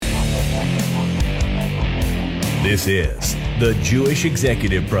This is The Jewish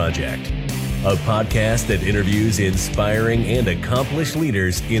Executive Project, a podcast that interviews inspiring and accomplished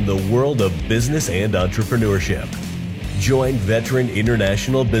leaders in the world of business and entrepreneurship. Join veteran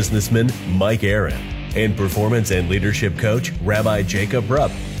international businessman Mike Aaron and performance and leadership coach Rabbi Jacob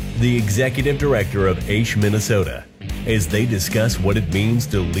Rupp, the executive director of Aish, Minnesota, as they discuss what it means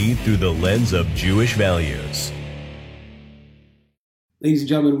to lead through the lens of Jewish values. Ladies and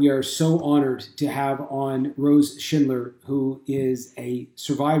gentlemen, we are so honored to have on Rose Schindler, who is a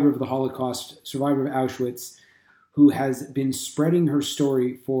survivor of the Holocaust, survivor of Auschwitz, who has been spreading her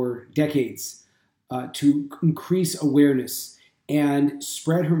story for decades to increase awareness and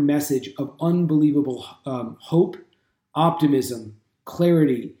spread her message of unbelievable hope, optimism,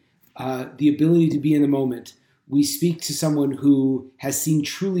 clarity, the ability to be in the moment. We speak to someone who has seen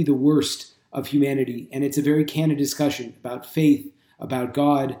truly the worst of humanity, and it's a very candid discussion about faith, about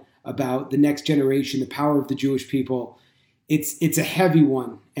God, about the next generation, the power of the Jewish people. It's a heavy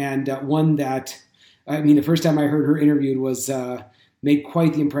one, and one that, the first time I heard her interviewed was made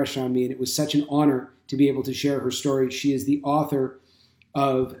quite the impression on me, and it was such an honor to be able to share her story. She is the author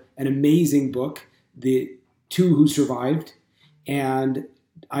of an amazing book, The Two Who Survived, and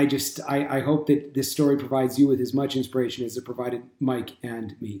I hope that this story provides you with as much inspiration as it provided Mike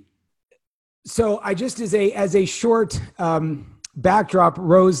and me. So I just, as a short backdrop,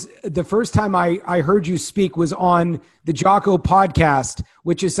 Rose, the first time I heard you speak was on the Jocko podcast,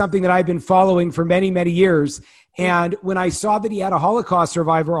 which is something that I've been following for many, many years. And when I saw that he had a Holocaust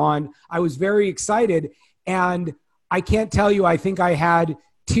survivor on, I was very excited. And I can't tell you, I think I had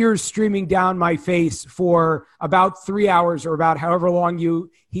tears streaming down my face for about 3 hours, or about however long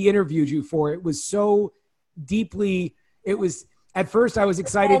he interviewed you for. It was so deeply, at first, I was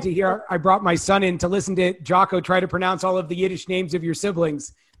excited to hear. I brought my son in to listen to Jocko try to pronounce all of the Yiddish names of your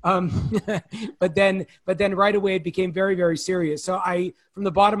siblings. But then right away, it became very, very serious. So from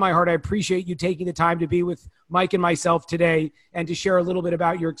the bottom of my heart, I appreciate you taking the time to be with Mike and myself today and to share a little bit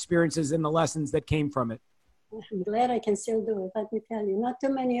about your experiences and the lessons that came from it. I'm glad I can still do it. Let me tell you, not too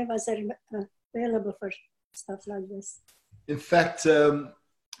many of us are available for stuff like this. In fact,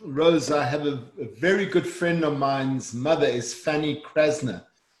 Rose, I have a very good friend of mine's mother is Fanny Krasner.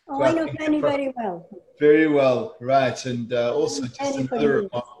 Oh, I know Fanny very well. Very well, right. And also just another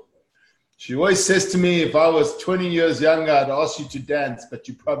remarkable. She always says to me, if I was 20 years younger, I'd ask you to dance, but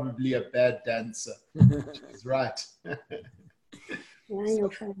you're probably a bad dancer. She's right. Yeah, I know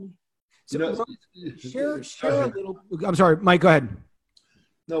Fanny. So share a little. I'm sorry, Mike, go ahead.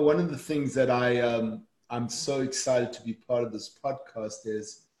 No, one of the things that I'm so excited to be part of this podcast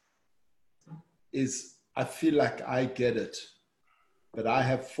is I feel like I get it, but I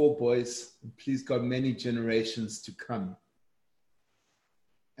have 4 boys, and please God, many generations to come.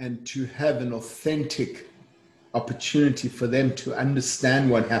 And to have an authentic opportunity for them to understand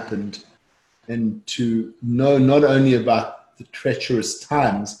what happened and to know not only about the treacherous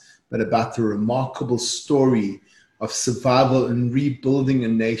times, but about the remarkable story of survival and rebuilding a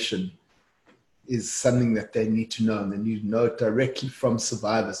nation is something that they need to know, and they need to know it directly from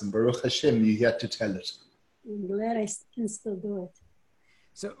survivors. And Baruch Hashem, you're here to tell it. I'm glad I can still do it.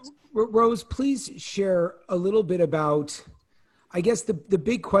 So, Rose, please share a little bit about, I guess the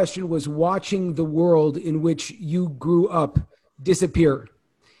big question was watching the world in which you grew up disappear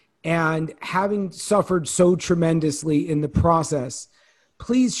and having suffered so tremendously in the process.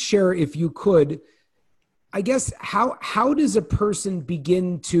 Please share, if you could, I guess, how does a person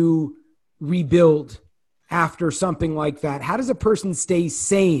begin to rebuild after something like that? How does a person stay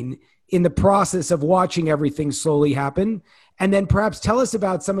sane in the process of watching everything slowly happen? And then perhaps tell us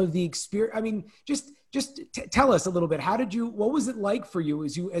about some of the experience. Just tell us a little bit. What was it like for you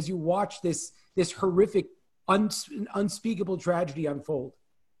as you watched this horrific, unspeakable tragedy unfold?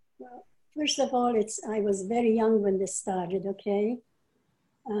 Well, first of all, I was very young when this started, okay?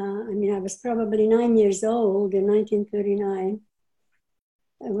 I was probably 9 years old in 1939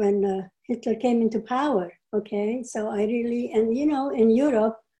 when Hitler came into power, okay? So in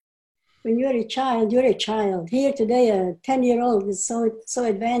Europe, when you're a child, you're a child. Here today, a 10-year-old is so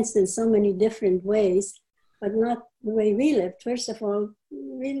advanced in so many different ways, but not the way we lived. First of all,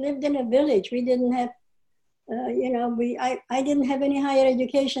 we lived in a village. We didn't have, I didn't have any higher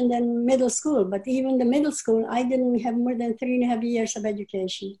education than middle school, but even the middle school, I didn't have more than 3.5 years of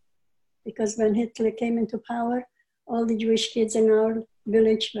education. Because when Hitler came into power, all the Jewish kids in our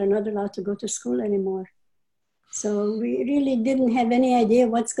village were not allowed to go to school anymore. So we really didn't have any idea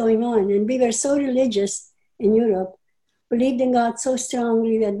what's going on. And we were so religious in Europe, believed in God so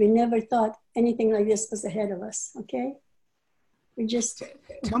strongly that we never thought anything like this was ahead of us, okay? We just...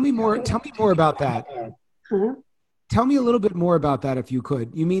 Tell me more about that. Huh? Tell me a little bit more about that, if you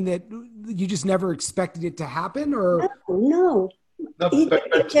could. You mean that you just never expected it to happen, or? No. No, but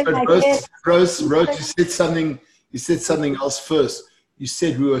Rose, you said something else first. You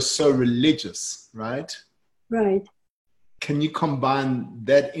said we were so religious, right? Right. Can you combine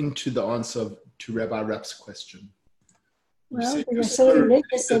that into the answer to Rabbi Rapp's question? Well, we were so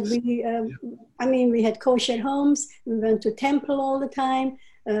religious that we had kosher homes. We went to temple all the time.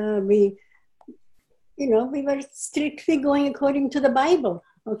 We were strictly going according to the Bible,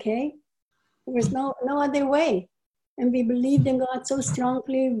 okay? There was no other way. And we believed in God so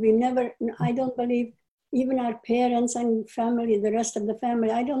strongly. I don't believe, even our parents and family, the rest of the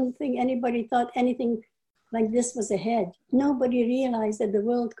family, I don't think anybody thought anything like this was ahead. Nobody realized that the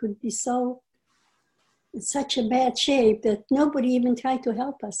world could be in such a bad shape that nobody even tried to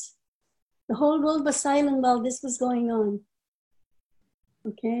help us. The whole world was silent while this was going on.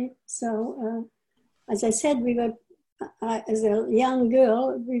 Okay, so as I said, as a young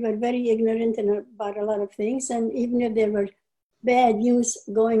girl, we were very ignorant about a lot of things. And even if there were bad news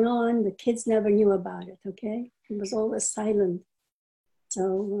going on, the kids never knew about it, okay? It was always silent.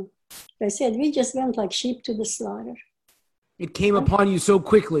 So, as I said, we just went like sheep to the slaughter. It came upon you so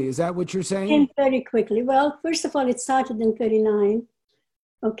quickly. Is that what you're saying? It came very quickly. Well, first of all, it started in 1939,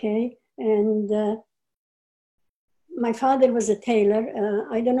 okay? And my father was a tailor.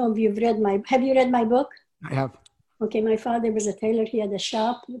 I don't know if have you read my book? I have. Okay, my father was a tailor. He had a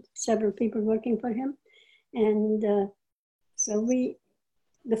shop with several people working for him. And so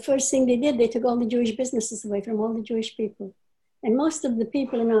the first thing they did, they took all the Jewish businesses away from all the Jewish people. And most of the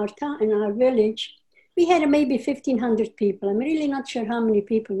people in our town, in our village, we had maybe 1,500 people. I'm really not sure how many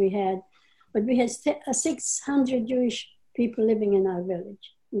people we had, but we had 600 Jewish people living in our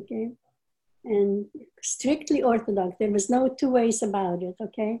village, okay? And strictly Orthodox. There was no two ways about it,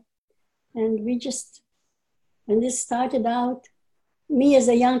 okay? And when this started out, me as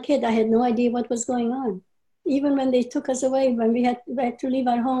a young kid, I had no idea what was going on. Even when they took us away, when we had to leave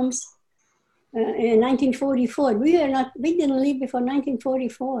our homes in 1944, we didn't leave before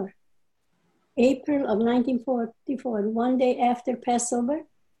 1944. April of 1944, one day after Passover.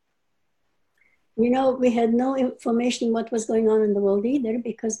 We had no information what was going on in the world either,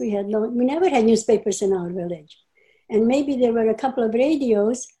 because we never had newspapers in our village. And maybe there were a couple of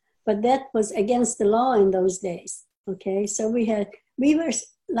radios, but that was against the law in those days. Okay, so we were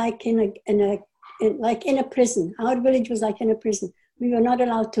like in a prison. Our village was like in a prison. We were not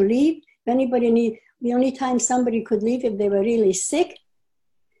allowed to leave. The only time somebody could leave if they were really sick,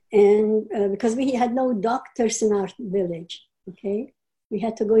 and because we had no doctors in our village. Okay, we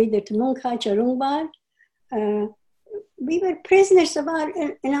had to go either to Munkach or Ungbar. We were prisoners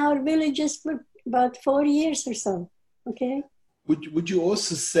in our villages for about 4 years or so. Okay. Would you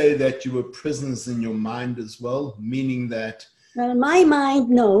also say that you were prisoners in your mind as well, meaning that? Well, my mind,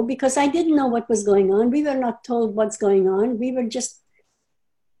 no, because I didn't know what was going on. We were not told what's going on. We were just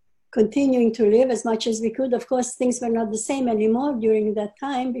continuing to live as much as we could. Of course, things were not the same anymore during that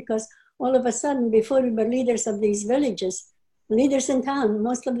time, because all of a sudden, before we were leaders of these villages, leaders in town,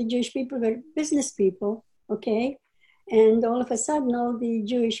 most of the Jewish people were business people, okay? And all of a sudden, all the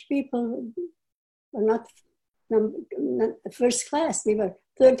Jewish people were not first class, we were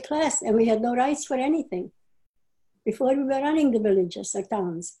third class, and we had no rights for anything. Before, we were running the villages or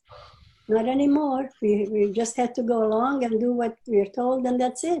towns. Not anymore. We just had to go along and do what we were told, and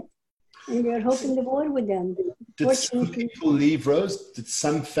that's it. And we were hoping the war would end. Did some people leave, Rose? Did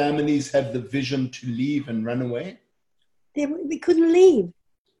some families have the vision to leave and run away? We couldn't leave.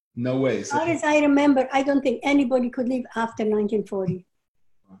 No way. As far as I remember, I don't think anybody could leave after 1940.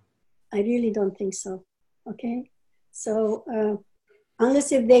 I really don't think so. Okay? So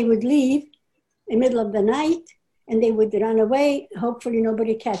unless if they would leave in the middle of the night and they would run away, hopefully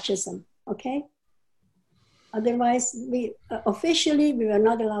nobody catches them. Okay? Otherwise, officially, we were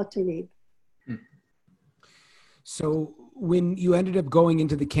not allowed to leave. So when you ended up going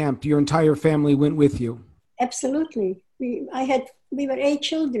into the camp, your entire family went with you? Absolutely. We were 8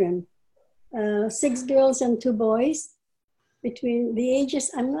 children, 6 girls and 2 boys. Between the ages,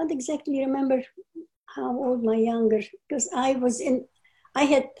 I'm not exactly remember how old my younger, because I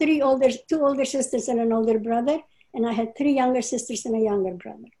had 2 older sisters and an older brother, and I had 3 younger sisters and a younger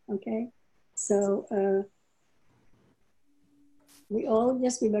brother. Okay, so we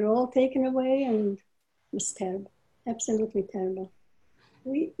were all taken away, and it was terrible, absolutely terrible.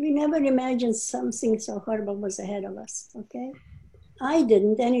 We never imagined something so horrible was ahead of us. Okay, I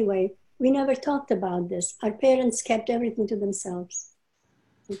didn't anyway. We never talked about this. Our parents kept everything to themselves.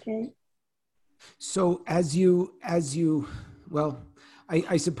 Okay. So well,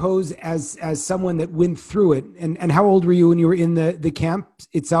 I suppose as someone that went through it, and how old were you when you were in the camp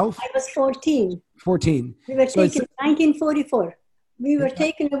itself? I was 14. 14. We were So taken in 1944. We were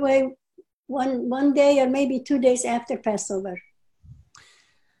taken away one day or maybe 2 days after Passover.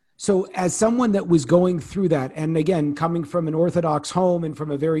 So as someone that was going through that, and again, coming from an Orthodox home and from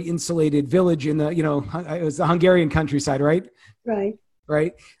a very insulated village in the, it was the Hungarian countryside, right? Right.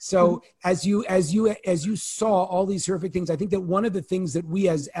 Right. So as you saw all these horrific things, I think that one of the things that we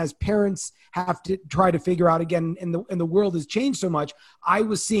as parents have to try to figure out, again, and the world has changed so much. I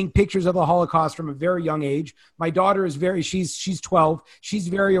was seeing pictures of the Holocaust from a very young age. My daughter is she's 12. She's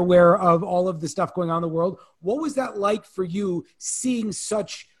very aware of all of the stuff going on in the world. What was that like for you, seeing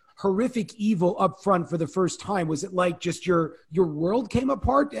such horrific evil up front for the first time? Was it like just your world came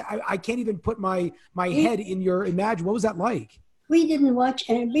apart? I can't even put my head in your imagine. What was that like? We didn't watch,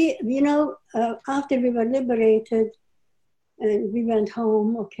 and after we were liberated, and we went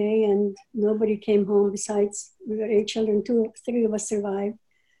home, okay, and nobody came home besides, we were 8 children, 3 of us survived.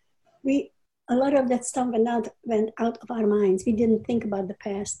 A lot of that stuff went out of our minds. We didn't think about the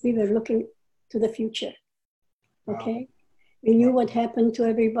past. We were looking to the future, okay? Wow. We knew what happened to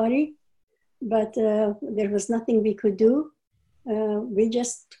everybody, but there was nothing we could do. We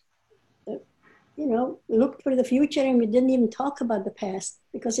just looked for the future, and we didn't even talk about the past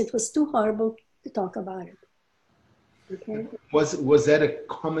because it was too horrible to talk about it. Okay. Was that a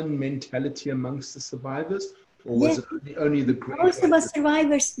common mentality amongst the survivors, or was it only the great? Most of us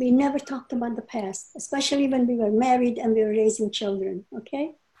survivors, we never talked about the past, especially when we were married and we were raising children.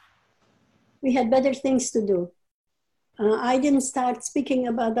 Okay. We had better things to do. I didn't start speaking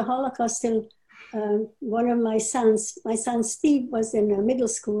about the Holocaust till one of my son Steve, was in middle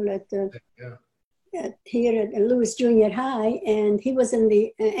school here at Lewis Junior High, and he was in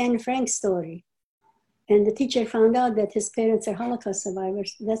the Anne Frank story. And the teacher found out that his parents are Holocaust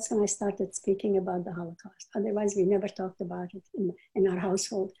survivors. That's when I started speaking about the Holocaust. Otherwise, we never talked about it in our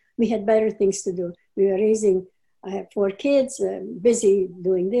household. We had better things to do. We were I have 4 kids, busy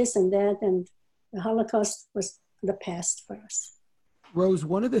doing this and that, and the Holocaust was the past for us. Rose,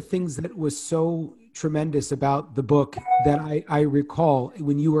 one of the things that was so tremendous about the book that I recall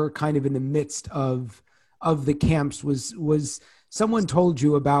when you were kind of in the midst of the camps was someone told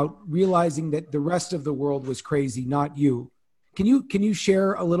you about realizing that the rest of the world was crazy, not you. Can you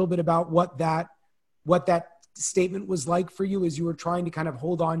share a little bit about what that statement was like for you as you were trying to kind of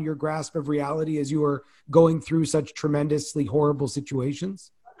hold on your grasp of reality as you were going through such tremendously horrible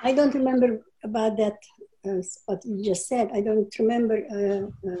situations? I don't remember about that. What you just said, I don't remember.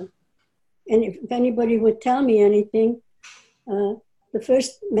 And if anybody would tell me anything, the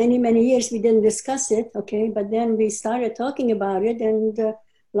first many years we didn't discuss it, okay? But then we started talking about it, and a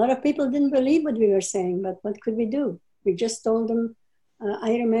lot of people didn't believe what we were saying. But what could we do? We just told them.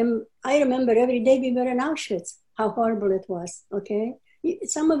 I remember every day we were in Auschwitz, how horrible it was. Okay,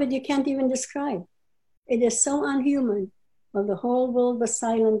 some of it you can't even describe. It is so unhuman. Well, the whole world was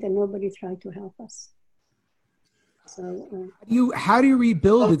silent, and nobody tried to help us. So, how do you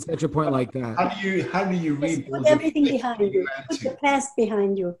rebuild at such a point like that? How do you rebuild? Put everything behind you. Put the past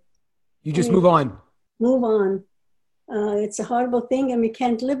behind you. You just move on. Move on. It's a horrible thing, and we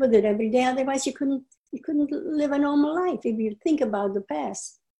can't live with it every day. Otherwise, you couldn't live a normal life if you think about the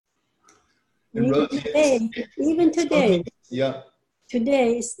past. Even today. Yeah.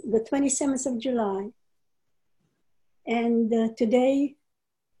 Today is the 27th of July, and today.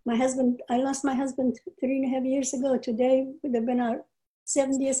 I lost my husband 3.5 years ago. Today would have been our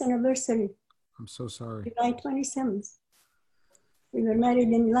 70th anniversary. I'm so sorry. July 27th. We were married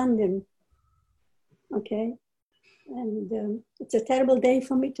in London. Okay. And it's a terrible day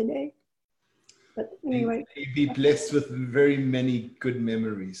for me today. But anyway. Be blessed with very many good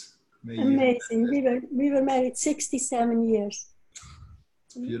memories. Amazing. We were married 67 years.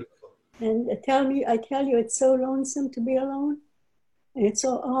 Beautiful. And I tell you, it's so lonesome to be alone. And it's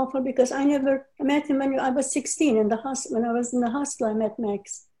so awful because I never met him when I was 16 in the hospital. When I was in the hospital, I met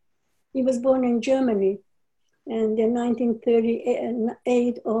Max. He was born in Germany. And in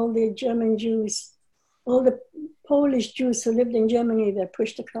 1938, all the German Jews, all the Polish Jews who lived in Germany were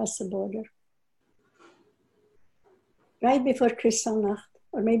pushed across the border. Right before Kristallnacht,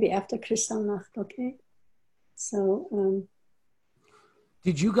 or maybe after Kristallnacht, okay? So...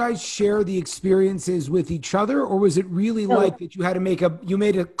 Did you guys share the experiences with each other, or was it really like that you had to you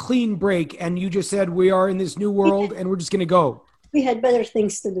made a clean break and you just said, we are in this new world and we're just going to go? We had better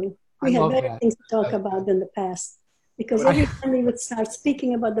things to do. We had better things to talk about than the past. Because every time we would start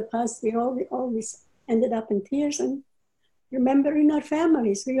speaking about the past, we always ended up in tears and remembering our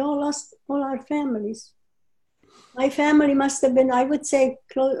families. We all lost all our families. My family must have been, I would say,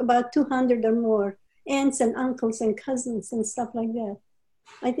 about 200 or more aunts and uncles and cousins and stuff like that.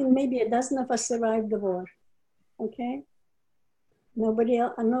 I think maybe a dozen of us survived the war. Okay? Nobody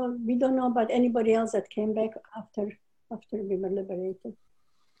else, no, we don't know about anybody else that came back after we were liberated.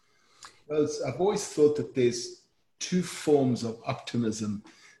 Well, I've always thought that there's two forms of optimism.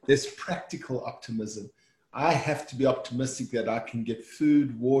 There's practical optimism. I have to be optimistic that I can get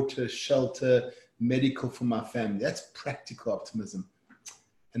food, water, shelter, medical for my family. That's practical optimism.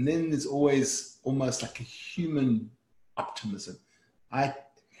 And then there's always almost like a human optimism. I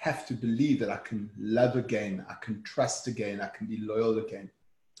have to believe that I can love again, I can trust again, I can be loyal again.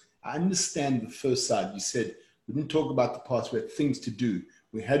 I understand the first side. You said we didn't talk about the parts where things to do.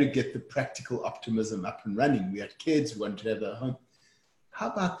 We had to get the practical optimism up and running. We had kids, we wanted to have a home. How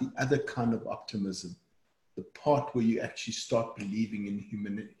about the other kind of optimism? The part where you actually start believing in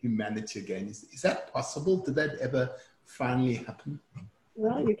humanity again. Is that possible? Did that ever finally happen?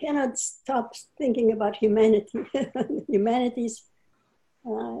 Well, you cannot stop thinking about humanity. Humanity's,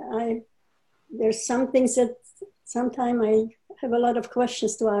 there's some things that sometimes I have a lot of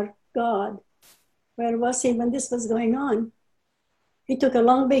questions to our God. Where was he when this was going on? He took a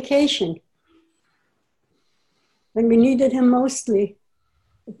long vacation when we needed him mostly.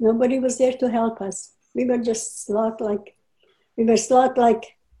 If nobody was there to help us. We were just slaughtered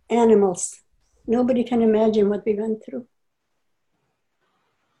like animals. Nobody can imagine what we went through.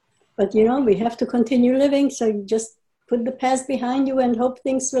 But you know, we have to continue living, so you just put the past behind you and hope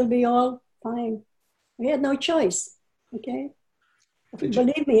things will be all fine. We had no choice, okay?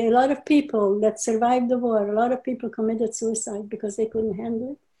 Believe me, a lot of people that survived the war, a lot of people committed suicide because they couldn't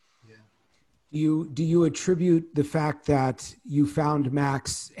handle it. Yeah. Do you attribute the fact that you found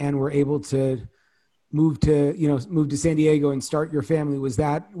Max and were able to move to San Diego and start your family? Was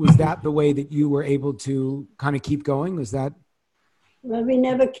that the way that you were able to kind of keep going? Was that? Well,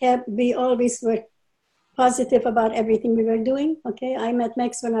 we always were positive about everything we were doing. Okay. I met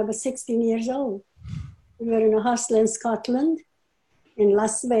Max when I was 16 years old. We were in a hostel in Scotland, in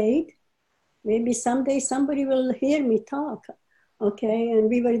Las Vegas. Maybe someday somebody will hear me talk. Okay. And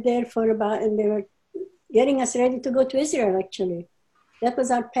we were there and they were getting us ready to go to Israel, actually. That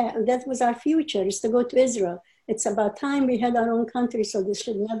was our future, is to go to Israel. It's about time we had our own country, so this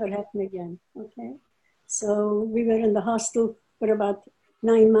should never happen again, okay? So we were in the hostel for about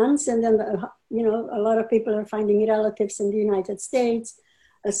 9 months, and then, a lot of people are finding relatives in the United States,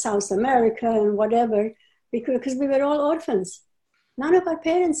 South America, and whatever, because we were all orphans. None of our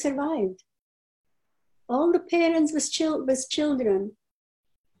parents survived. All the parents with children.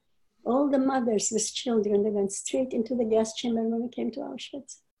 All the mothers with children, they went straight into the gas chamber when we came to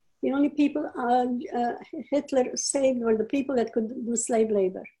Auschwitz. The only people Hitler saved were the people that could do slave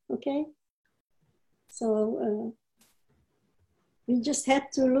labor, okay? So we just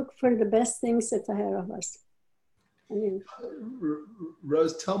had to look for the best things that are ahead of us. I mean,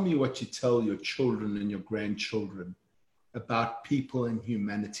 Rose, tell me what you tell your children and your grandchildren about people and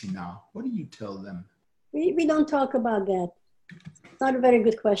humanity now. What do you tell them? We don't talk about that. It's not a very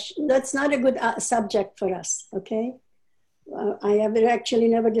good question. That's not a good subject for us, okay? I have actually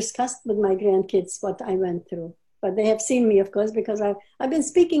never discussed with my grandkids what I went through. But they have seen me, of course, because I've been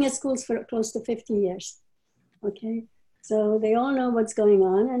speaking at schools for close to 50 years, okay? So they all know what's going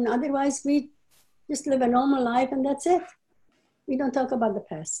on. And otherwise, we just live a normal life, and that's it. We don't talk about the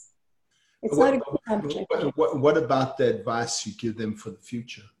past. It's not a good subject. What about the advice you give them for the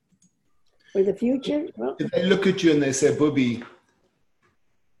future? For the future? Well, if they look at you and they say, Bobby,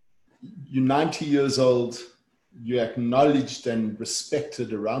 you're 90 years old, you're acknowledged and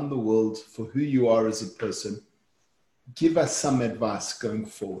respected around the world for who you are as a person. Give us some advice going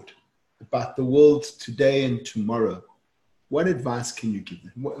forward about the world today and tomorrow. What advice can you give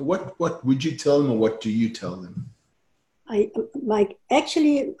them? What would you tell them, or what do you tell them? I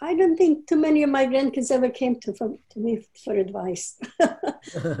don't think too many of my grandkids ever came to me for advice.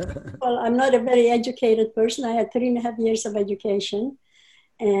 Well, I'm not a very educated person. I had 3.5 years of education,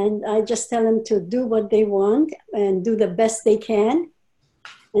 and I just tell them to do what they want and do the best they can.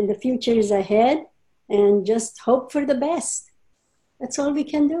 And the future is ahead, and just hope for the best. That's all we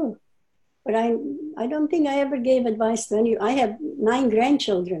can do. But I don't think I ever gave advice to any. I have 9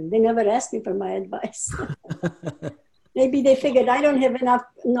 grandchildren. They never asked me for my advice. Maybe they figured I don't have enough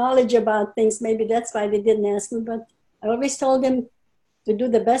knowledge about things. Maybe that's why they didn't ask me. But I always told them to do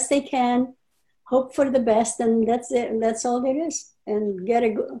the best they can, hope for the best, and that's it. That's all there is. And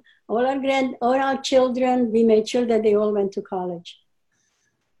all our children, we made sure that they all went to college.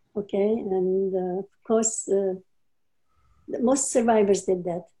 Okay, and of course, most survivors did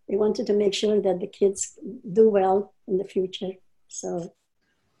that. They wanted to make sure that the kids do well in the future. So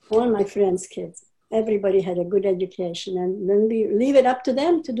all my friends' kids, everybody had a good education, and then we leave it up to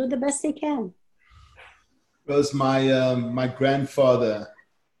them to do the best they can. Rose, my grandfather,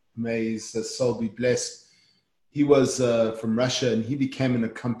 may his soul be blessed, he was from Russia, and he became an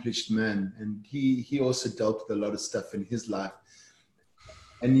accomplished man. And he also dealt with a lot of stuff in his life.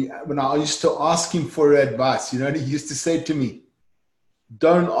 And when I used to ask him for advice, you know, he used to say to me,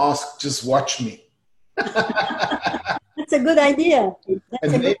 "Don't ask, just watch me." That's a good idea.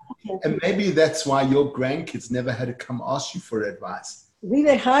 And maybe that's why your grandkids never had to come ask you for advice. We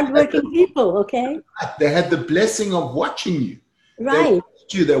were hardworking people, okay? They had the blessing of watching you. Right.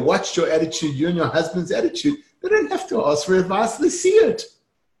 They watched your attitude, you and your husband's attitude. They don't have to ask for advice. They see it.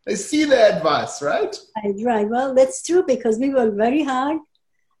 They see the advice, right? Right. Well, that's true, because we worked very hard,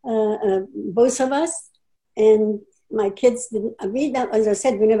 both of us. And my kids didn't, as I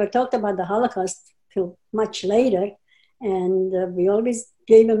said, we never talked about the Holocaust till much later. And we always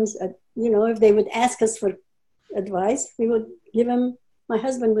gave them, you know, if they would ask us for advice, we would give them, my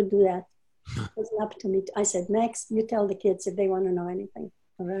husband would do that. It wasn't up to me. I said, Max, you tell the kids if they want to know anything.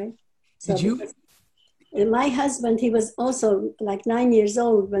 All right. So Did you? My husband, he was also like 9 years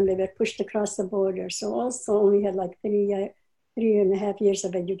old when they were pushed across the border. So also only had like 3.5 years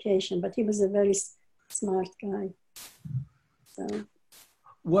of education, but he was a very smart guy. So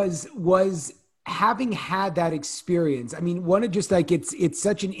was having had that experience, I mean, one of just like, it's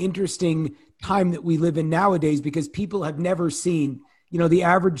such an interesting time that we live in nowadays, because people have never seen, you know, the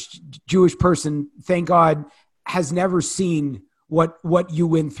average Jewish person, thank God, has never seen what you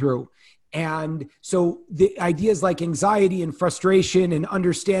went through. And so the ideas like anxiety and frustration and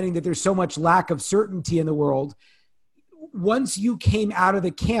understanding that there's so much lack of certainty in the world, once you came out of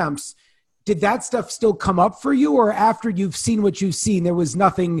the camps, did that stuff still come up for you? Or after you've seen what you've seen, there was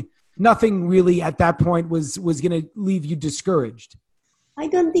nothing really at that point was going to leave you discouraged? I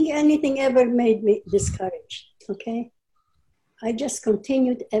don't think anything ever made me discouraged, okay? I just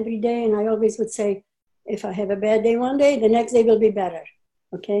continued every day, and I always would say, if I have a bad day one day, the next day will be better,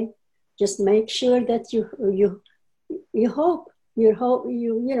 okay? Just make sure that you hope,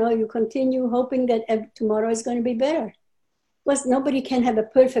 you continue hoping that tomorrow is going to be better. Plus, nobody can have a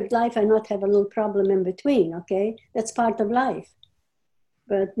perfect life and not have a little problem in between, okay? That's part of life.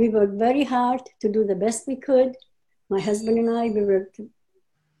 But we worked very hard to do the best we could. My husband and I,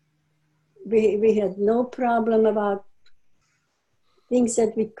 we had no problem about things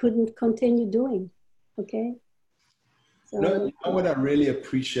that we couldn't continue doing, okay? So, you know what I really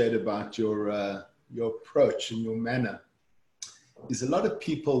appreciate about your approach and your manner is a lot of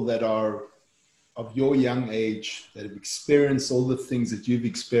people that are of your young age that have experienced all the things that you've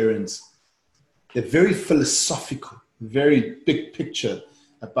experienced. They're very philosophical, very big picture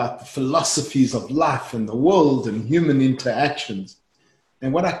about the philosophies of life and the world and human interactions.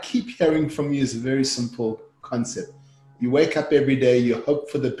 And what I keep hearing from you is a very simple concept. You wake up every day, you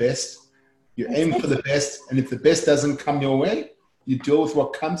hope for the best, you aim for the best, and if the best doesn't come your way, you deal with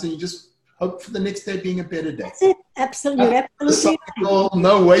what comes and you just hope for the next day being a better day. That's it. Absolutely.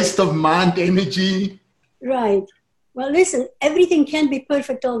 No waste of mind, energy. Right. Well, listen, everything can be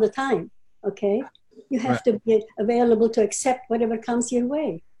perfect all the time, okay? You have to be available to accept whatever comes your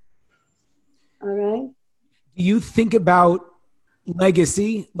way. All right? Do you think about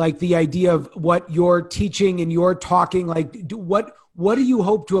legacy, like the idea of what you're teaching and you're talking, like what do you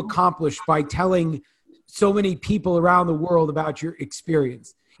hope to accomplish by telling so many people around the world about your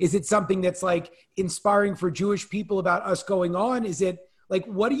experience? Is it something that's like inspiring for Jewish people about us going on? Is it like,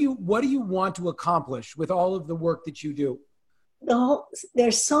 what do you want to accomplish with all of the work that you do?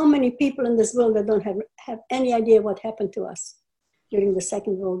 There's so many people in this world that don't have any idea what happened to us during the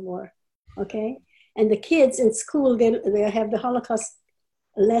Second World War, okay? And the kids in school, they have the Holocaust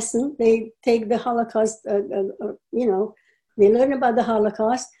lesson. They take the Holocaust, they learn about the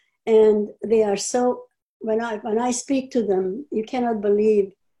Holocaust, and they are so, when I speak to them, you cannot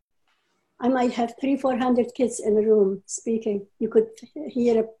believe, I might have 300-400 kids in a room speaking. You could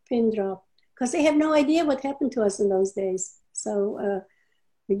hear a pin drop because they have no idea what happened to us in those days. So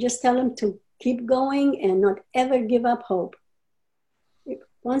we just tell them to keep going and not ever give up hope.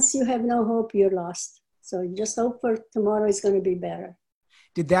 Once you have no hope, you're lost. So just hope for tomorrow is going to be better.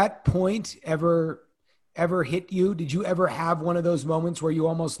 Did that point ever hit you? Did you ever have one of those moments where you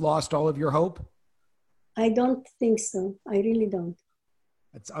almost lost all of your hope? I don't think so. I really don't.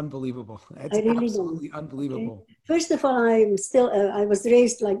 That's unbelievable. That's I really absolutely don't. Unbelievable. Okay. First of all, I'm still, I was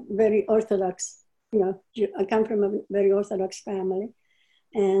raised like very Orthodox. I come from a very Orthodox family.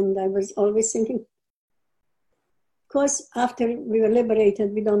 And I was always thinking, course, after we were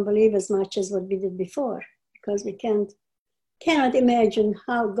liberated, we don't believe as much as what we did before, because we cannot imagine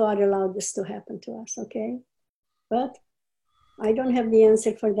how God allowed this to happen to us, okay? But I don't have the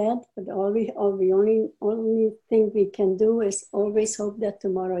answer for that, but the only thing we can do is always hope that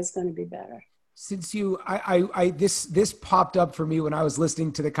tomorrow is going to be better. Since this popped up for me when I was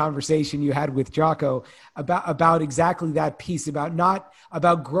listening to the conversation you had with Jocko about exactly that piece,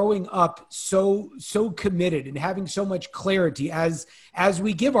 about growing up so committed and having so much clarity as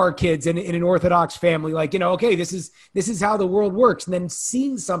we give our kids in an Orthodox family, like, okay, this is how the world works, and then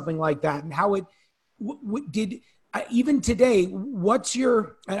seeing something like that and how it did. Even today, what's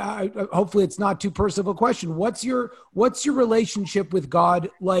your? Hopefully, it's not too personal a question. What's your relationship with God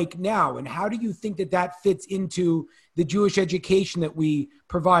like now, and how do you think that fits into the Jewish education that we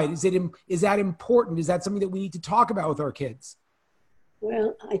provide? Is that important? Is that something that we need to talk about with our kids?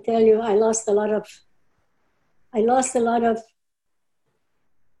 Well, I tell you, I lost a lot of. I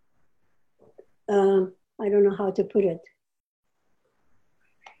don't know how to put it.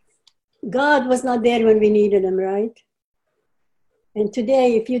 God was not there when we needed him, right? And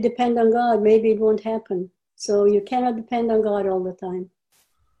today, if you depend on God, maybe it won't happen. So you cannot depend on God all the time.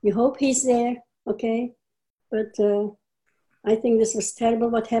 You hope he's there, okay? But I think this was terrible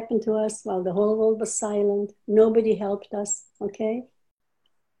what happened to us while the whole world was silent. Nobody helped us, okay?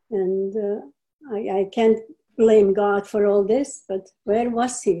 And I can't blame God for all this, but where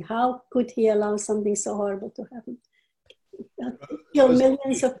was he? How could he allow something so horrible to happen? Kill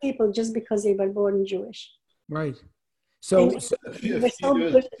millions of people just because they were born Jewish. Right. So we were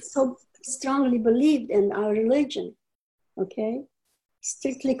so strongly believed in our religion. Okay,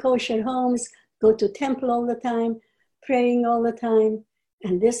 strictly kosher homes, go to temple all the time, praying all the time,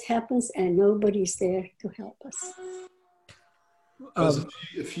 and this happens, and nobody's there to help us.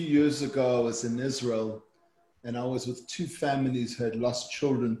 A few years ago, I was in Israel, and I was with two families who had lost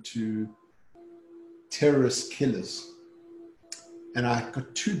children to terrorist killers. And I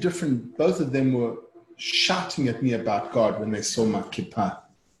got both of them were shouting at me about God when they saw my kippah,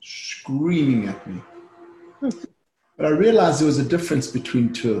 screaming at me. But I realized there was a difference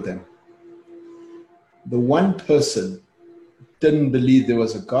between two of them. The one person didn't believe there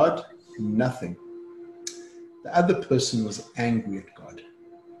was a God, nothing. The other person was angry at God.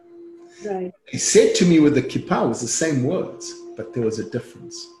 Right. He said to me with the kippah was the same words, but there was a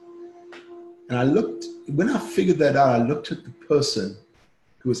difference. And when I figured that out, I looked at the person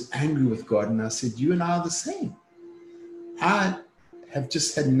who was angry with God and I said, you and I are the same. I have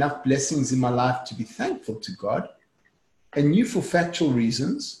just had enough blessings in my life to be thankful to God. And you, for factual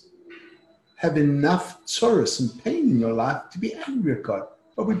reasons, have enough sorrow and pain in your life to be angry at God.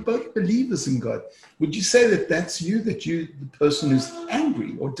 But we're both believers in God. Would you say that that's you, the person who's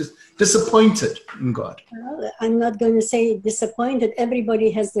angry or disappointed in God? Well, I'm not going to say disappointed.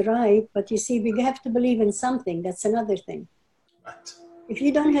 Everybody has the right. But you see, we have to believe in something. That's another thing. Right. If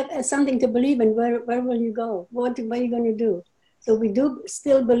you don't have something to believe in, where will you go? What are you going to do? So we do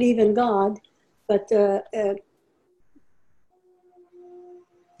still believe in God, but you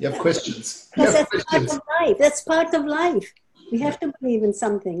have questions. Because that's part of life. That's part of life. We have to believe in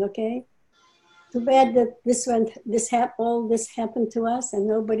something, okay? Too bad that all this happened to us and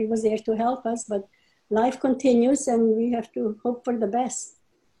nobody was there to help us, but life continues and we have to hope for the best.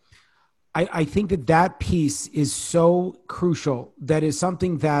 I think that piece is so crucial. That is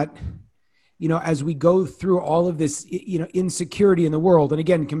something that, as we go through all of this, insecurity in the world, and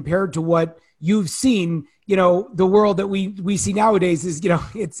again, compared to what you've seen, the world that we see nowadays is,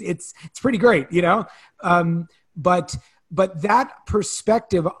 it's pretty great, but that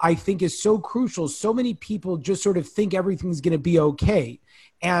perspective, I think, is so crucial. So many people just sort of think everything's going to be okay.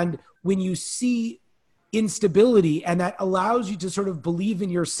 And when you see instability, and that allows you to sort of believe in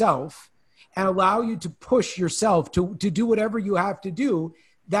yourself and allow you to push yourself to do whatever you have to do,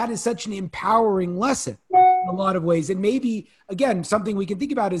 that is such an empowering lesson in a lot of ways. And maybe, again, something we can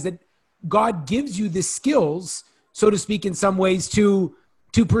think about is that God gives you the skills, so to speak, in some ways to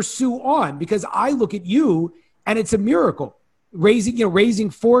pursue on, because I look at you and it's a miracle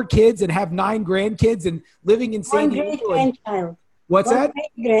raising 4 kids and have 9 grandkids and living in San Diego. One great grandchild. What's that?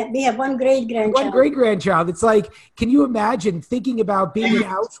 We have one great grandchild. One great grandchild. It's like, can you imagine thinking about being in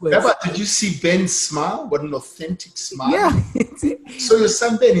Auschwitz? Did you see Ben's smile? What an authentic smile. Yeah. So your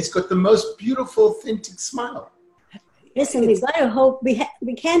son Ben, he's got the most beautiful, authentic smile. Listen, we've got to hope.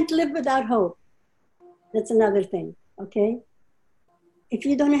 We can't live without hope. That's another thing, okay? If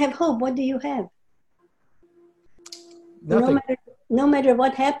you don't have hope, what do you have? Nothing. No matter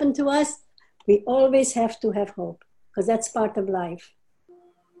what happened to us, we always have to have hope, because that's part of life.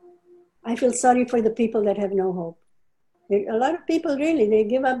 I feel sorry for the people that have no hope. A lot of people really, they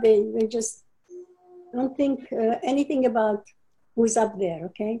give up, they just don't think anything about who's up there,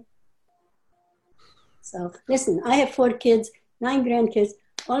 okay? So listen, I have 4 kids, 9 grandkids.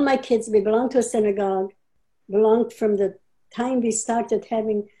 All my kids, we belong to a synagogue, belonged from the time we started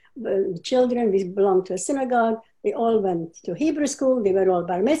having children, we belonged to a synagogue. We all went to Hebrew school. They were all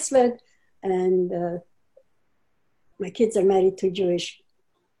bar mitzvah. And my kids are married to Jewish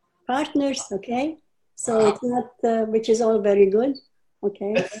partners, okay? So it's not, which is all very good,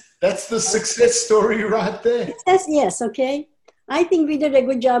 okay? That's the success story right there. Yes, okay. I think we did a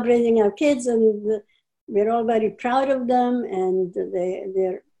good job raising our kids, and we're all very proud of them, and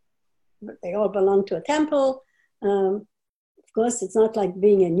they all belong to a temple. Of course, it's not like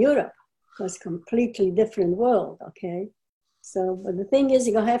being in Europe. It's a completely different world, okay? So, but the thing is,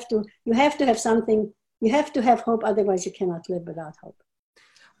 you have to have something, you have to have hope, otherwise you cannot live without hope.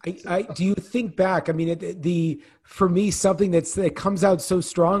 Do you think back? I mean, for me, something that comes out so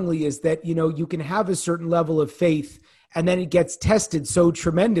strongly is that, you know, you can have a certain level of faith and then it gets tested so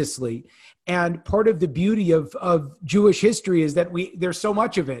tremendously. And part of the beauty of Jewish history is that there's so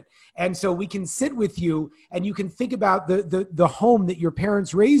much of it. And so we can sit with you and you can think about the home that your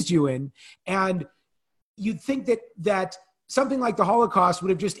parents raised you in. And you'd think that something like the Holocaust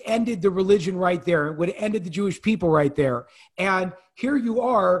would have just ended the religion right there. It would have ended the Jewish people right there. And here you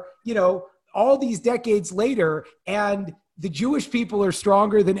are, you know, all these decades later, and the Jewish people are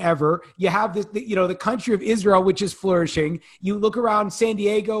stronger than ever. You have the country of Israel, which is flourishing. You look around San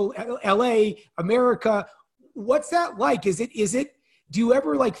Diego, LA, America. What's that like? Do you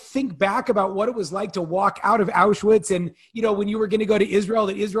ever like think back about what it was like to walk out of Auschwitz and, you know, when you were going to go to Israel,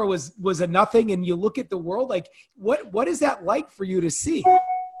 that Israel was a nothing, and you look at the world, like what is that like for you to see?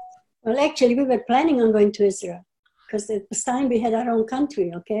 Well, actually, we were planning on going to Israel because it was time we had our own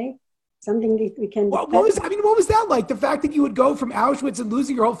country, okay? Something we can... What was that like? The fact that you would go from Auschwitz and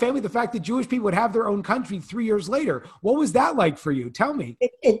losing your whole family, the fact that Jewish people would have their own country 3 years later. What was that like for you? Tell me.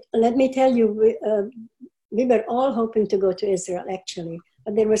 Let me tell you, we were all hoping to go to Israel, actually.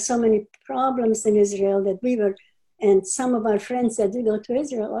 But there were so many problems in Israel that and some of our friends that did go to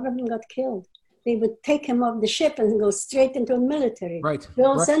Israel, a lot of them got killed. They would take him off the ship and go straight into the military. Right. We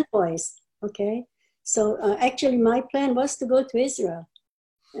all sent boys, okay? So actually my plan was to go to Israel.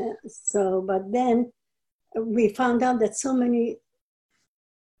 But then we found out that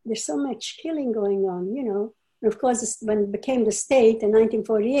there's so much killing going on, you know. And of course, when it became the state in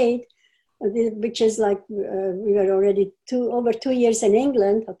 1948, which is like we were already over 2 years in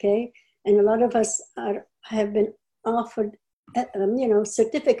England, okay, and a lot of us have been offered,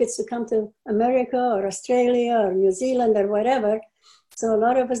 certificates to come to America or Australia or New Zealand or whatever. So a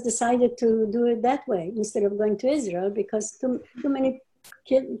lot of us decided to do it that way instead of going to Israel, because too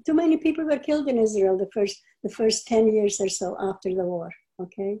many people were killed in Israel the first 10 years or so after the war.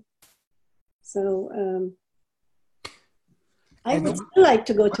 Okay, so I would still like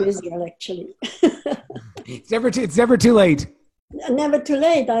to go to Israel. Actually, it's never too late. Never too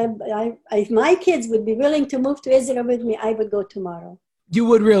late. If my kids would be willing to move to Israel with me, I would go tomorrow. You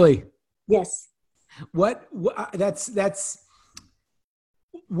would really? Yes. What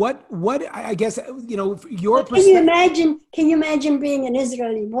I guess, you know, your perspective. Can you imagine being an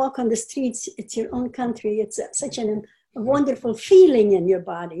Israeli, walk on the streets, it's your own country, it's such a wonderful feeling in your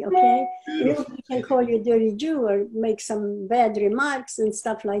body, okay? Nobody can call you a dirty Jew or make some bad remarks and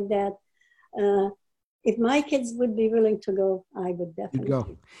stuff like that. If my kids would be willing to go, I would definitely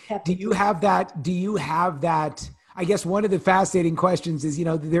go. Do you have that? I guess one of the fascinating questions is, you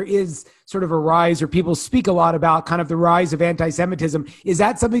know, there is sort of a rise, or people speak a lot about kind of the rise of anti-Semitism. Is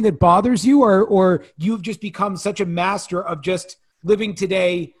that something that bothers you, or you've just become such a master of just living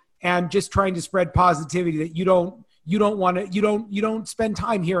today and just trying to spread positivity that you don't spend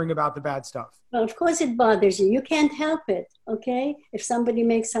time hearing about the bad stuff? Well, of course it bothers you. You can't help it, okay? If somebody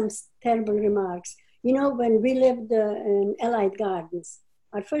makes some terrible remarks. You know, when we lived in Allied Gardens,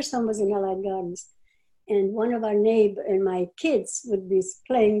 our first home was in Allied Gardens, and one of our neighbors and my kids would be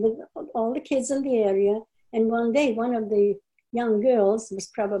playing with all the kids in the area. And one day, one of the young girls, was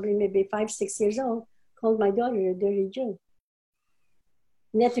probably maybe 5, 6 years old, called my daughter a dirty Jew.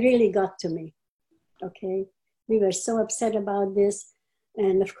 And that really got to me, okay? We were so upset about this.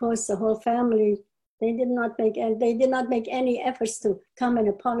 And of course, the whole family, they did not make any efforts to come and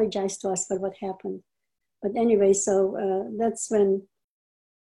apologize to us for what happened. But anyway, so that's when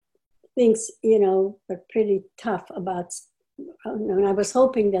things, you know, were pretty tough about, and I was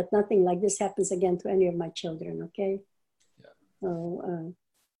hoping that nothing like this happens again to any of my children, okay? Yeah. So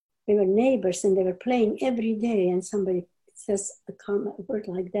they were neighbors and they were playing every day, and somebody says a word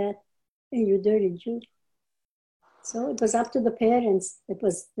like that, and you dirty Jew. So it was up to the parents. It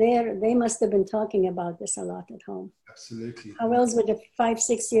was there. They must have been talking about this a lot at home. Absolutely. How else would a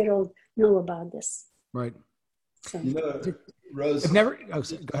 5-6-year-old know about this? Right. So, You know, Rose, I've never. Oh,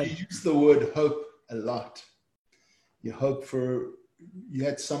 go ahead. you use the word hope a lot. You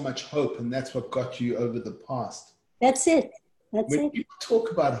had so much hope, and that's what got you over the past. that's it. That's When it. people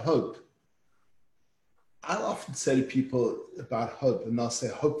talk about hope, I often say to people about hope, and they'll say,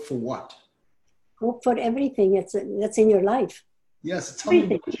 hope for what? Hope for everything that's in your life. Yes, tell me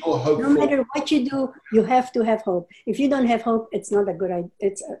what your hope No for. matter what you do, you have to have hope. If you don't have hope, it's not a good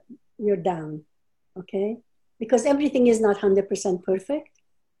idea. You're down, okay? Because everything is not 100% perfect.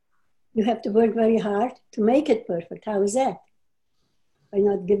 You have to work very hard to make it perfect. How is that? By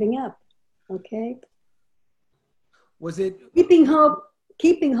not giving up, okay? Was it? Keeping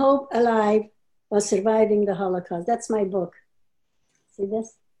hope alive while surviving the Holocaust. That's my book. See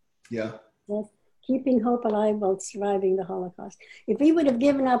this? Yeah. Yes. Keeping hope alive while surviving the Holocaust. If we would have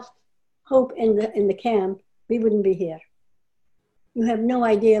given up hope in the camp, we wouldn't be here. You have no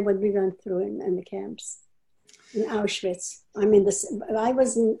idea what we went through in the camps. In Auschwitz. I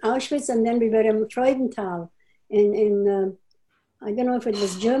was in Auschwitz, and then we were in Freudenthal in I don't know if it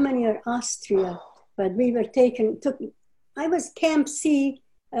was Germany or Austria, but we were I was Camp C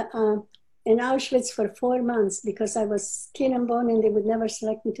in Auschwitz for 4 months because I was skin and bone and they would never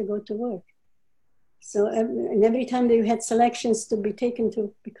select me to go to work. So, and every time they had selections to be taken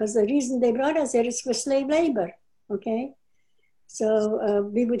to, because the reason they brought us there is for slave labor, okay? So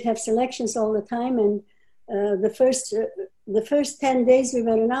we would have selections all the time, and the first 10 days we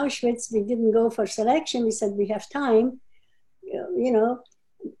were in Auschwitz, we didn't go for selection. We said we have time. You know,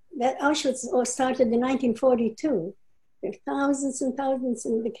 that Auschwitz started in 1942. There were thousands and thousands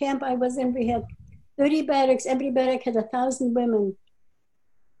in the camp I was in. We had 30 barracks. Every barrack had 1,000 women.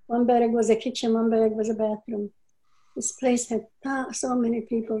 One barrack was a kitchen, one barrack was a bathroom. This place had so many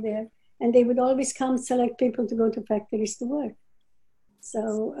people there. And they would always come select people to go to factories to work.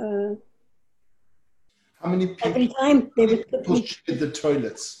 So how many people, every time they would people shared the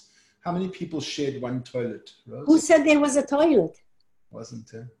toilets? How many people shared one toilet, Rose? Who said there was a toilet?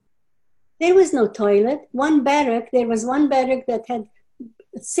 Wasn't there? There was no toilet. There was one barrack that had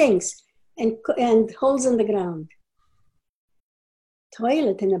sinks and holes in the ground.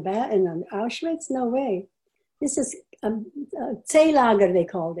 Toilet in an Auschwitz? No way. This is a Zehllager, they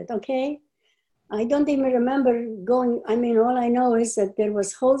called it, okay? I don't even remember going, all I know is that there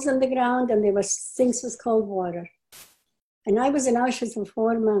was holes in the ground and there was sinks with cold water. And I was in Auschwitz for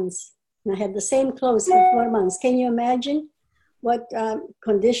 4 months. And I had the same clothes for 4 months. Can you imagine what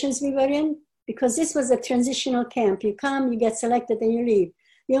conditions we were in? Because this was a transitional camp. You come, you get selected, and you leave.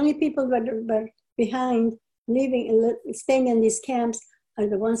 The only people who were behind, staying in these camps, are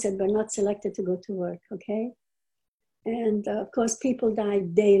the ones that were not selected to go to work, okay? And of course, people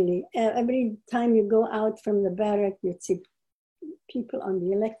died daily. Every time you go out from the barrack, you'd see people on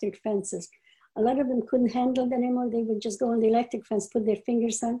the electric fences. A lot of them couldn't handle it anymore. They would just go on the electric fence, put their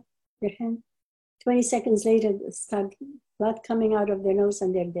fingers on their hand. 20 seconds later, start blood coming out of their nose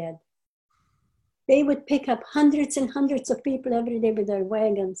and they're dead. They would pick up hundreds and hundreds of people every day with their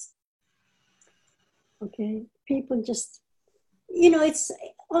wagons. Okay, people just, it's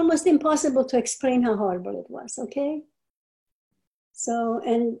almost impossible to explain how horrible it was, okay? So,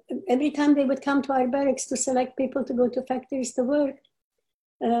 and every time they would come to our barracks to select people to go to factories to work,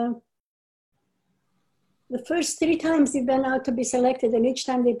 the first 3 times they went out to be selected, and each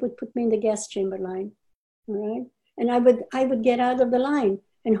time they would put me in the gas chamber line, all right? And I would get out of the line,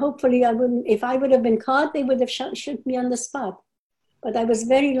 and hopefully if I would have been caught, they would have shot me on the spot. But I was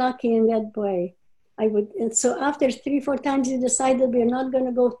very lucky in that way. And so after 3-4 times, they decided we're not going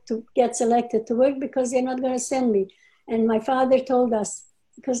to go to get selected to work because they're not going to send me. And my father told us,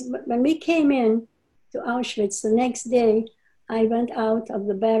 because when we came in to Auschwitz the next day, I went out of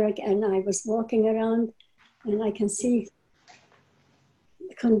the barrack and I was walking around, and I can see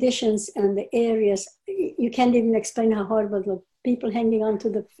the conditions and the areas. You can't even explain how horrible it looked. People hanging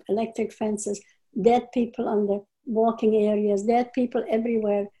onto the electric fences, dead people on the walking areas, dead people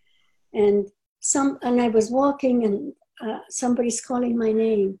everywhere. And I was walking, and somebody's calling my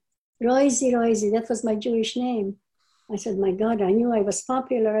name. Rosie, that was my Jewish name. I said, my God, I knew I was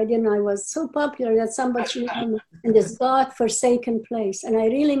popular. I didn't know I was so popular that somebody should name me in this God-forsaken place. And I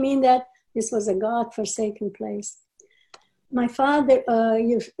really mean that. This was a God-forsaken place. My father,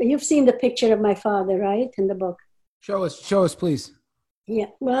 you've seen the picture of my father, right, in the book? Show us, please.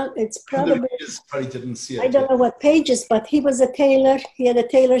 Yeah, well, it's probably didn't see it. I don't know what pages, but he was a tailor. He had a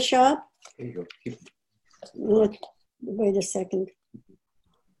tailor shop. Here you go. Wait a second.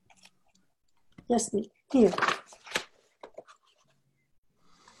 Just here.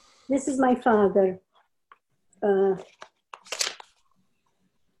 This is my father.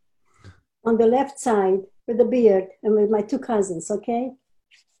 On the left side with a beard and with my two cousins, okay?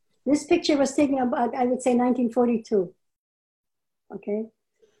 This picture was taken about, I would say, 1942, okay?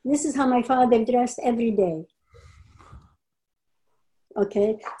 This is how my father dressed every day,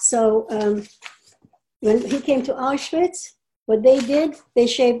 okay? So when he came to Auschwitz, what they did, they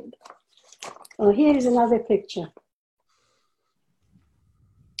shaved, oh, here is another picture.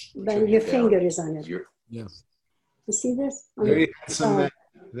 But your finger is on it. Yes. You see this? Very handsome man.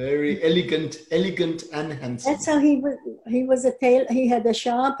 Very elegant and handsome. That's how he was. He was a tailor. He had a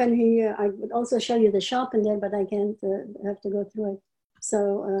shop, and I would also show you the shop in there, but I can't. Have to go through it. So,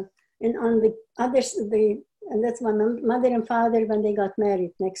 and on the others, and that's my mother and father when they got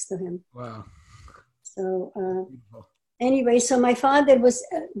married next to him. Wow. So anyway, so my father was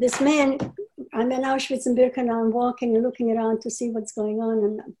this man. I'm in Auschwitz and Birkenau. I'm walking and looking around to see what's going on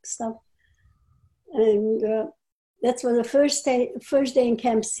and stuff, and. That was the first day in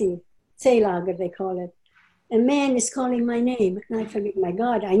Camp C, Seelager, they call it. A man is calling my name. And I forget, my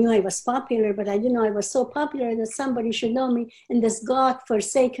God, I knew I was popular, but I didn't know I was so popular that somebody should know me in this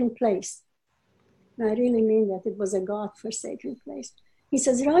God-forsaken place. And I really mean that. It was a God-forsaken place. He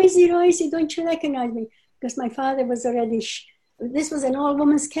says, Rosie, Rosie, don't you recognize me? Because my father was already, this was an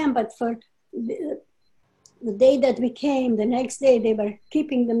all-women's camp, but for the day that we came, the next day, they were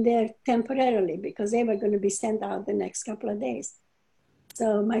keeping them there temporarily because they were going to be sent out the next couple of days.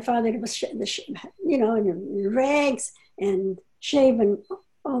 So my father was, in rags and shaven,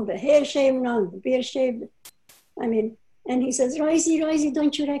 all the hair shaven on, the beard shaved. I mean, and he says, Rosie, Rosie,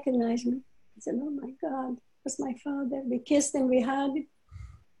 don't you recognize me? I said, oh my God, that's my father. We kissed and we hugged.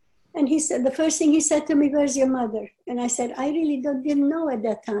 And he said, the first thing he said to me, where's your mother? And I said, I really didn't know at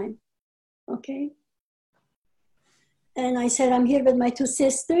that time. Okay. And I said, I'm here with my two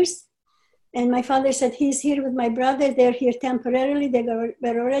sisters. And my father said, he's here with my brother. They're here temporarily. They were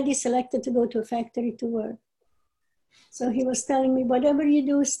already selected to go to a factory to work. So he was telling me, whatever you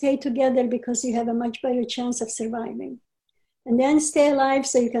do, stay together because you have a much better chance of surviving. And then stay alive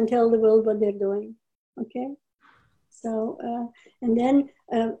so you can tell the world what they're doing. Okay? So, and then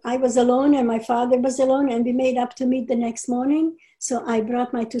I was alone and my father was alone and we made up to meet the next morning. So I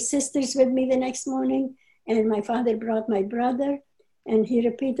brought my two sisters with me the next morning. And my father brought my brother, and he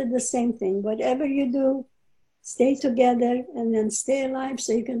repeated the same thing. Whatever you do, stay together and then stay alive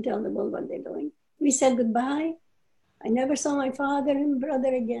so you can tell the world what they're doing. We said goodbye. I never saw my father and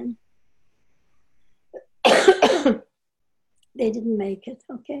brother again. They didn't make it,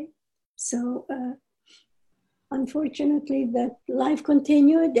 okay? So unfortunately, that life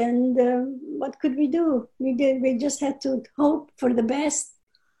continued, and what could we do? We just had to hope for the best.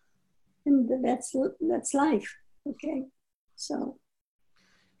 And that's life, okay? So,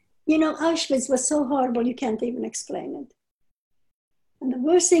 Auschwitz was so horrible, you can't even explain it. And the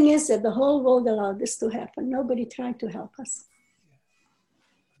worst thing is that the whole world allowed this to happen. Nobody tried to help us.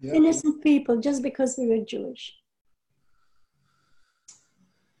 Yeah. Innocent people, just because we were Jewish.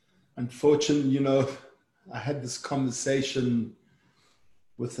 Unfortunately, I had this conversation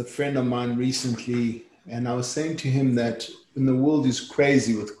with a friend of mine recently, and I was saying to him that when the world is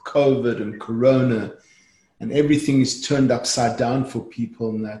crazy with COVID and Corona and everything is turned upside down for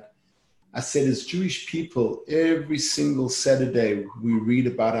people, and that I said, as Jewish people, every single Saturday we read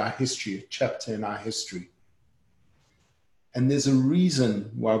about our history, a chapter in our history. And there's a reason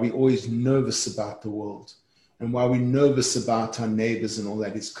why we're always nervous about the world and why we're nervous about our neighbors and all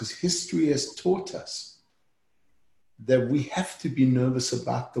that is because history has taught us that we have to be nervous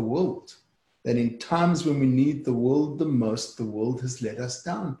about the world. That in times when we need the world the most, the world has let us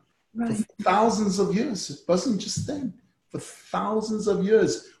down. Right. For thousands of years. It wasn't just then. For thousands of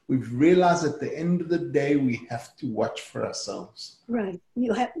years, we've realized at the end of the day, we have to watch for ourselves. Right.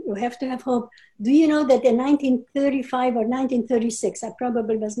 You have to have hope. Do you know that in 1935 or 1936, I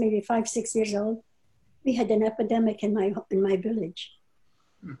probably was maybe 5-6 years old, we had an epidemic in my village.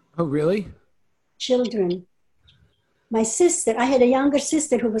 Oh, really? Children. My sister, I had a younger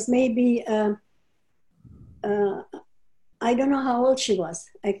sister who was maybe, I don't know how old she was,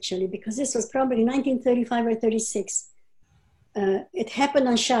 actually, because this was probably 1935 or 36. It happened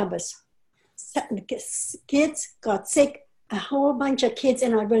on Shabbos. Kids got sick. A whole bunch of kids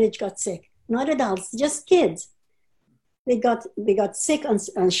in our village got sick. Not adults, just kids. They got sick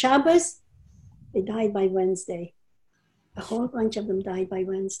on Shabbos. They died by Wednesday. A whole bunch of them died by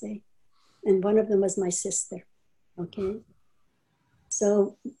Wednesday. And one of them was my sister. Okay,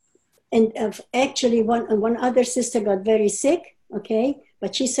 so, and actually one other sister got very sick, okay,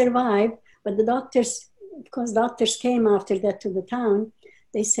 but she survived. But the doctors, of course, doctors came after that to the town.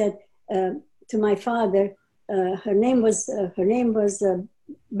 they said to my father, her name was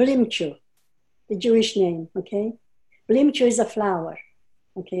Blimchu, the Jewish name, okay? Blimchu is a flower,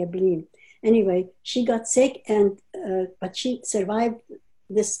 okay, a blim. Anyway, she got sick, and but she survived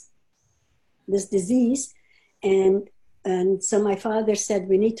this disease, and so my father said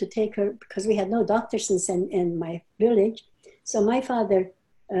we need to take her, because we had no doctors in my village. So my father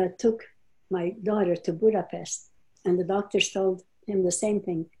took my daughter to Budapest, and the doctors told him the same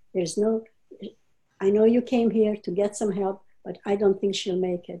thing. I know you came here to get some help, but I don't think she'll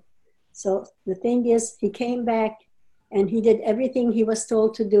make it. So the thing is, he came back and he did everything he was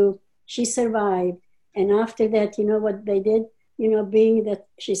told to do. She survived. And after that, you know what they did? You know, being that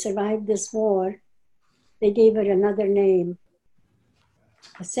she survived this war, they gave her another name,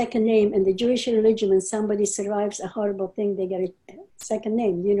 a second name. In the Jewish religion, when somebody survives a horrible thing, they get a second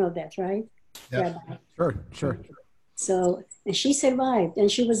name. You know that, right? Yeah. Sure. So, and she survived, and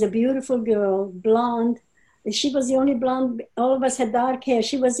she was a beautiful girl, blonde. She was the only blonde. All of us had dark hair.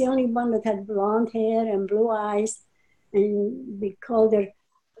 She was the only one that had blonde hair and blue eyes. And we called her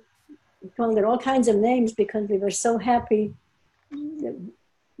all kinds of names because we were so happy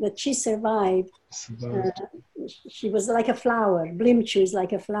that she survived. She was like a flower. Blimchu is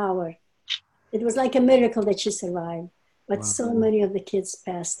like a flower. It was like a miracle that she survived. But wow. So many of the kids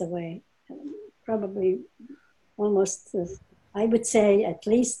passed away. Probably almost, I would say at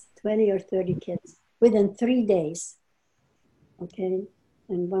least 20 or 30 kids within 3 days. Okay.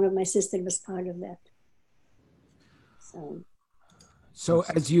 And one of my sisters was part of that. So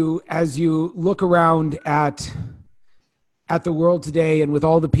as you look around at the world today, and with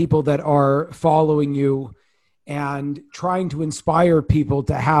all the people that are following you and trying to inspire people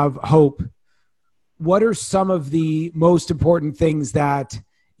to have hope, what are some of the most important things that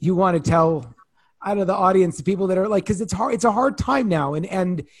you want to tell out of the audience, the people that are like, because it's a hard time now,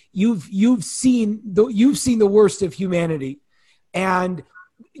 and you've seen the worst of humanity, and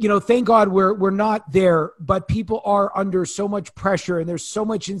you know, thank God we're not there, but people are under so much pressure, and there's so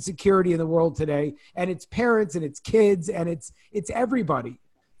much insecurity in the world today, and it's parents and it's kids and it's everybody.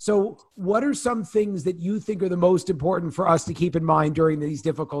 So what are some things that you think are the most important for us to keep in mind during these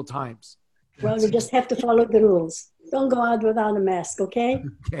difficult times? Well, you just have to follow the rules. Don't go out without a mask, okay?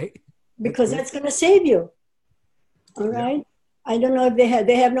 Okay. Because that's going to save you. All right? Yeah. I don't know if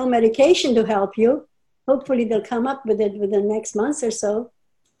they have no medication to help you. Hopefully they'll come up with it within the next month or so.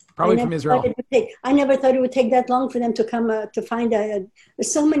 Probably from Israel. I never thought it would take that long for them to come to find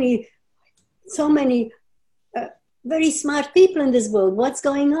so many very smart people in this world. What's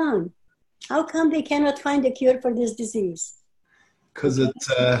going on? How come they cannot find a cure for this disease? Because it's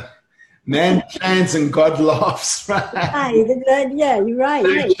man plans and God laughs, right? Yeah, you're right.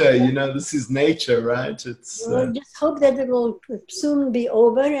 Nature, you know, this is nature, right? It's. Well, just hope that it will soon be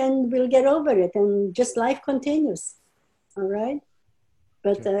over and we'll get over it, and just life continues. All right.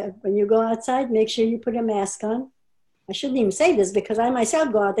 But when you go outside, make sure you put a mask on. I shouldn't even say this because I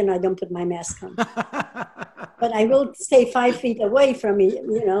myself go out and I don't put my mask on. But I will stay 5 feet away from me.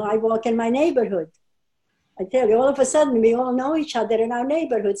 You know, I walk in my neighborhood. I tell you, all of a sudden, we all know each other in our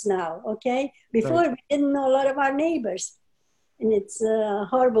neighborhoods now, okay? Before, we didn't know a lot of our neighbors. And it's a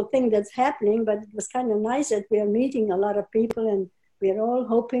horrible thing that's happening, but it was kind of nice that we are meeting a lot of people, and we are all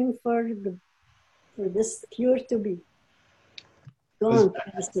hoping for this cure to be gone.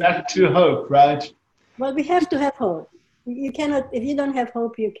 Back to hope, right? Well, we have to have hope. You cannot, if you don't have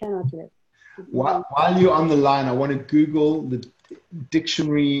hope, you cannot live. While you're on the line, I want to Google the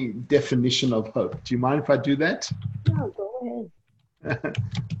dictionary definition of hope. Do you mind if I do that? No, go ahead.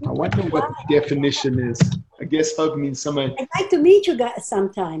 I wonder what the definition is. I guess hope means somewhere. I'd like to meet you guys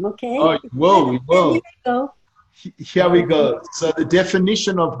sometime, okay? Oh, we will. Here we go. Here we go. So the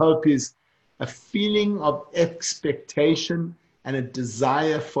definition of hope is a feeling of expectation and a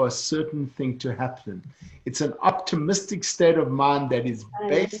desire for a certain thing to happen. It's an optimistic state of mind that is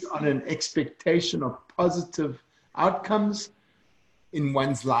based on an expectation of positive outcomes in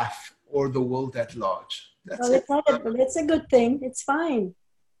one's life or the world at large. It's a good thing. It's fine.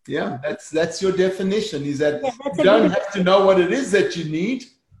 Yeah, that's your definition, is that you don't have to know what it is that you need.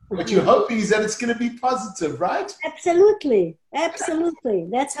 What you're hoping is that it's going to be positive, right? Absolutely. Absolutely.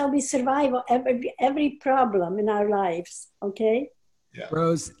 That's how we survive every problem in our lives, okay? Yeah.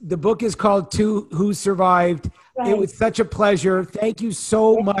 Rose, the book is called To Who Survived. Right. It was such a pleasure. Thank you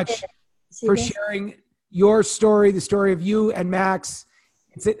so much for sharing your story, the story of you and Max.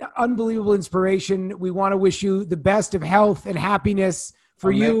 It's an unbelievable inspiration. We want to wish you the best of health and happiness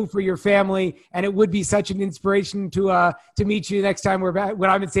for you, for your family, and it would be such an inspiration to meet you next time we're back when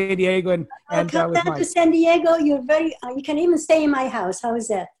I'm in San Diego. And come down to San Diego. You're you can even stay in my house. How is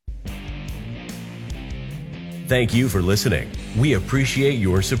that? Thank you for listening. We appreciate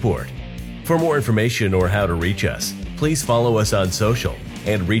your support. For more information or how to reach us, please follow us on social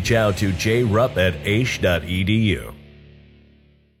and reach out to jrupp@aish.edu.